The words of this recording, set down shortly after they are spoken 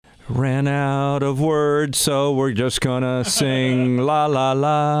Ran out of words, so we're just gonna sing la la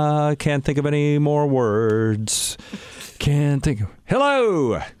la. Can't think of any more words. Can't think of...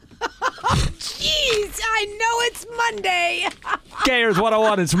 Hello! Jeez, I know it's Monday. Here's what I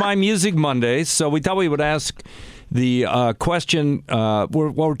want. It's My Music Monday, so we thought we would ask the question.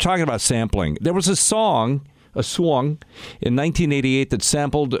 We're talking about sampling. There was a song in 1988 that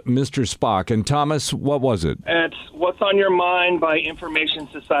sampled Mr. Spock. And Thomas, what was it? It's What's on Your Mind by Information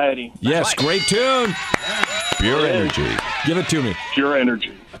Society. Yes, great tune. Pure energy. Give it to me. Pure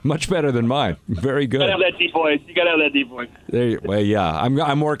energy. Much better than mane. Very good. You gotta have that deep voice. Well, yeah,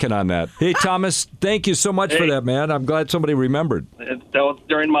 I'm working on that. Hey, Thomas, thank you so much for that, man. I'm glad somebody remembered. That was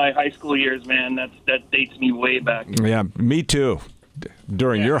during my high school years, man. That dates me way back. Yeah, me too.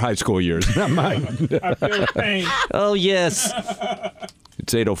 During your high school years, not mine. I feel the pain. Oh, yes.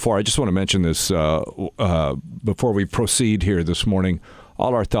 It's 8:04. I just want to mention this before we proceed here this morning.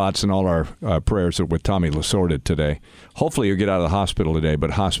 All our thoughts and all our prayers are with Tommy Lasorda today. Hopefully he'll get out of the hospital today,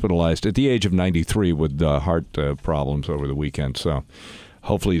 but hospitalized at the age of 93 with heart problems over the weekend. So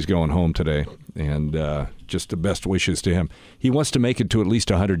hopefully he's going home today, and just the best wishes to him. He wants to make it to at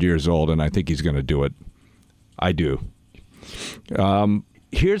least 100 years old, and I think he's going to do it. I do.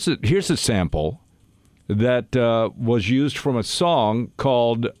 Here's a sample that was used from a song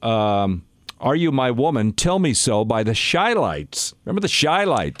called Are You My Woman? Tell Me So by the Shy-Lights. Remember the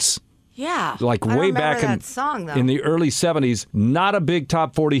Shy-Lights? Yeah. Like I way remember back that song, though. in the early 70s. Not a big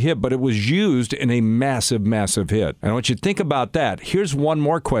top 40 hit, but it was used in a massive, massive hit. And I want you to think about that. Here's one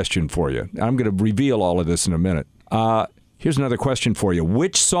more question for you. I'm going to reveal all of this in a minute. Here's another question for you.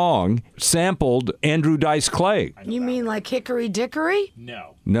 Which song sampled Andrew Dice Clay? You mean like Hickory Dickory?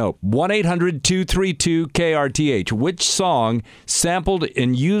 No. No. 1-800-232-KRTH. Which song sampled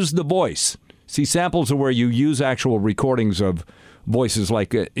and used the voice? See, samples are where you use actual recordings of voices,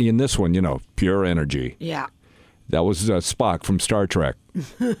 like in this one, Pure Energy. Yeah. That was Spock from Star Trek.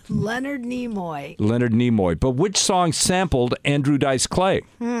 Leonard Nimoy. Leonard Nimoy. But which song sampled Andrew Dice Clay?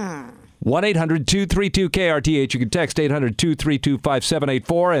 1-800-232-KRTH. You can text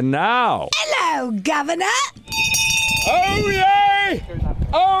 800-232-5784. And now... Hello, Governor. Oh, yay!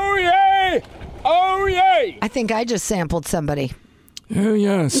 Oh, yay! Oh, yay! I think I just sampled somebody. Oh,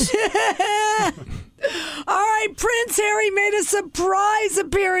 yes. All right, Prince Harry made a surprise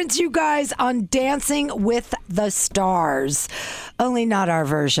appearance, you guys, on Dancing with the Stars. Only not our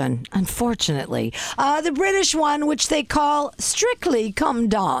version, unfortunately. The British one, which they call Strictly Come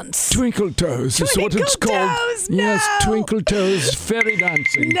Dance. Twinkle Toes is what it's called. Toes, no. Yes, Twinkle Toes fairy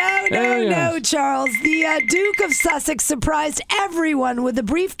dancing. No, Charles. The Duke of Sussex surprised everyone with a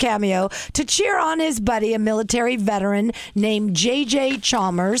brief cameo to cheer on his buddy, a military veteran named J.J.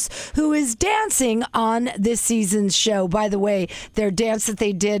 Chalmers, who is dancing on this season's show. By the way, their dance that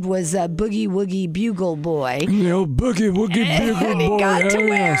they did was Boogie Woogie Bugle Boy. Boogie Woogie Bugle And he Boy. got to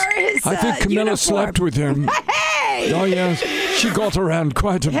wear his I think Camilla uniform. slept with him. Hey! Oh, yes. She got around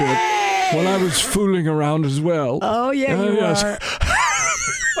quite a bit while I was fooling around as well. Oh, yeah, you yes. were.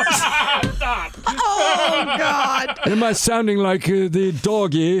 Oh, God. Am I sounding like the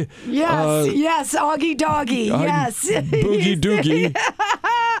doggy? Yes, Augie Doggy. Yes. Boogie Doogie.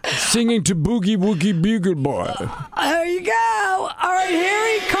 Singing to Boogie Woogie Bugle Boy. There you go. All right,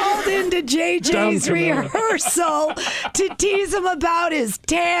 Harry called into JJ's rehearsal to tease him about his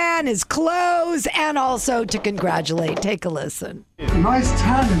tan, his clothes, and also to congratulate. Take a listen. Nice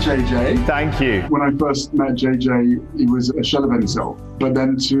tan, JJ. Thank you. When I first met JJ, he was a shell of himself. But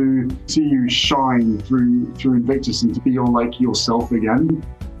then to see you shine through Invictus and to feel like yourself again,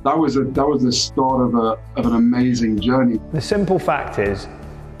 that was the start of an amazing journey. The simple fact is,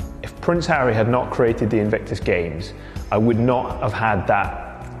 if Prince Harry had not created the Invictus Games, I would not have had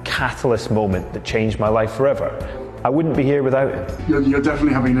that catalyst moment that changed my life forever. I wouldn't be here without him. You're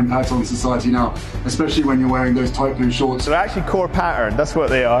definitely having an impact on society now, especially when you're wearing those tight blue shorts. They're actually core pattern, that's what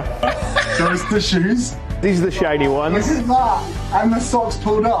they are. There's the shoes. These are the shiny ones. This is that, and the socks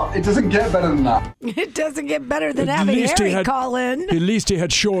pulled up. It doesn't get better than that. It doesn't get better than having Harry call in. At least he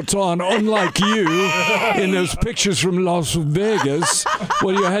had shorts on, unlike you in those pictures from Las Vegas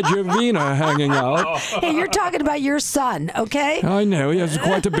where you had your Vina hanging out. Hey, you're talking about your son, okay? I know, he has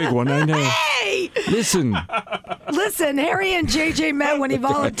quite a big one, I know. Hey! Listen, Harry and JJ met when he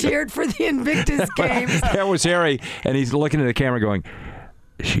volunteered for the Invictus Games. there was Harry, and he's looking at the camera going,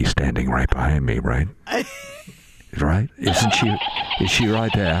 she's standing right behind me, right? Right? Isn't she? Is she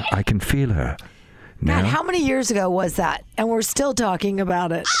right there? I can feel her. Man, how many years ago was that? And we're still talking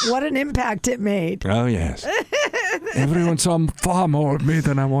about it. What an impact it made. Oh, yes. Everyone saw far more of me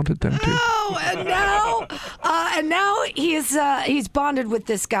than I wanted them to. Oh, and now And now he's bonded with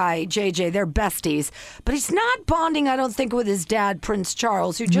this guy, JJ. They're besties. But he's not bonding, I don't think, with his dad, Prince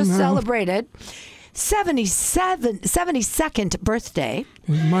Charles, who just celebrated 72nd birthday.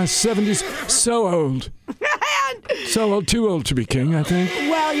 My 70s, so old. So old, too old to be king, I think.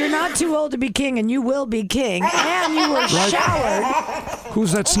 Well, you're not too old to be king, and you will be king. And you were showered.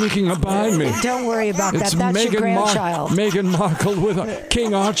 Who's that sneaking up behind me? Don't worry about It's that. That's your grandchild. Meghan Markle with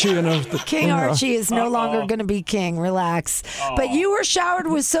King Archie and a... King Archie is no longer going to be king. Relax. But you were showered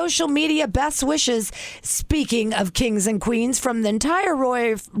with social media best wishes, speaking of kings and queens, from the entire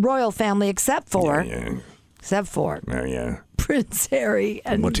royal family except for Prince Harry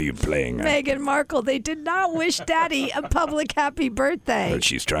and What are you playing at? Meghan Markle. They did not wish Daddy a public happy birthday. But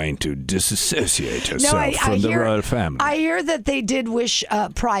she's trying to disassociate herself from the royal family. I hear that they did wish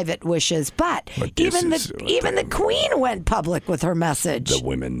private wishes, but even the Queen went public with her message. The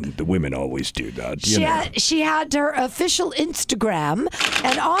women always do that. She had her official Instagram,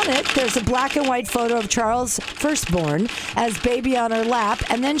 and on it there's a black and white photo of Charles' firstborn as baby on her lap,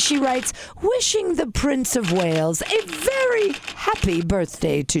 and then she writes, "Wishing the Prince of Wales a very happy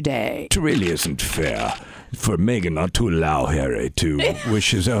birthday today." It really isn't fair for Meghan not to allow Harry to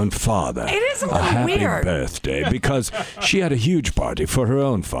wish his own father It is a little happy weird. birthday, because she had a huge party for her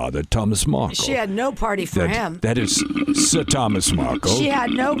own father, Thomas Markle. She had no party for him. That is Sir Thomas Markle. She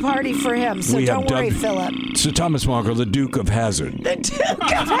had no party for him, so We have don't worry, dubbed Philip. Sir Thomas Markle, the Duke of Hazard. The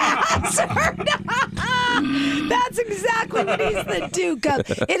Duke of Hazard. That's exactly what he's the Duke of.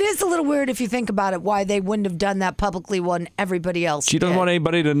 It is a little weird if you think about it, why they wouldn't have done that publicly when everybody else She doesn't did. want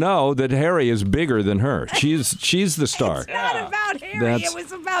anybody to know that Harry is bigger than her. She's the star. It's not about Harry. That's- It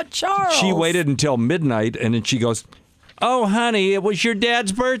was about Charles. She waited until midnight, and then she goes, "Oh, honey, it was your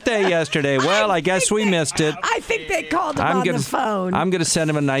dad's birthday yesterday. Well, I guess we missed it. I think they called him on the phone. I'm gonna send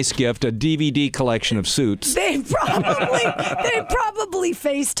him a nice gift, a DVD collection of suits." They probably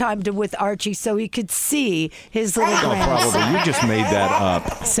FaceTimed him with Archie so he could see his little grandson. Probably. You just made that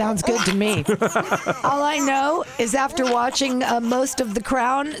up. Sounds good to me. All I know is after watching most of The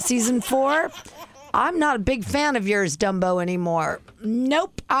Crown season 4, I'm not a big fan of yours, Dumbo, anymore.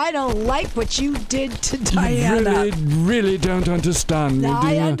 Nope, I don't like what you did to Diana. Really don't understand me, do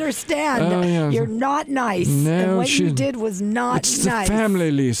I you? understand. Oh, yes. You're not nice. No, and what you she- did was not It's nice. the family,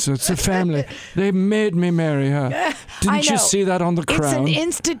 Lisa. It's the family. They made me marry her. I Didn't you know. see that on The It's Crown? an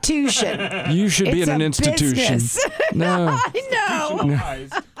institution. You should be It's in an a institution. business. No, I know.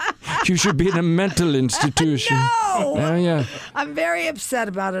 you should be in a mental institution. No. Oh, yeah. I'm very upset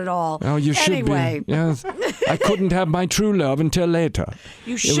about it all. Oh, you should anyway, be. Yes. I couldn't have my true love until later.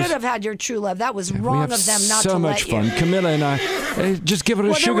 you should have had your true love. That was We wrong have of them not so to much let fun. you. Camilla and I, just give her a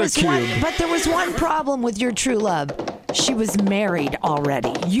Well, there sugar was cube. but there was one problem with your true love. She was married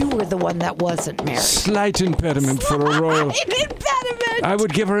already. You were the one that wasn't married. Slight impediment for a royal. An impediment. I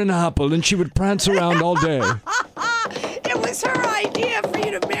would give her an apple and she would prance around all day. It was her idea for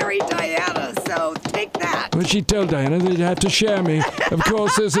you to marry Diana, so take that. But she told Diana they'd have to share me. Of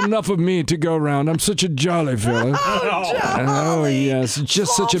course, there's enough of me to go around. I'm such a jolly fella. Oh, yes.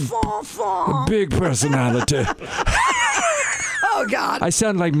 Just such a big personality. Oh, God. I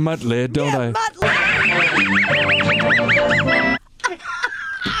sound like Muttley, don't I?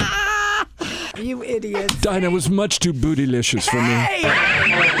 You idiots. Dinah was much too bootylicious for me. Hey!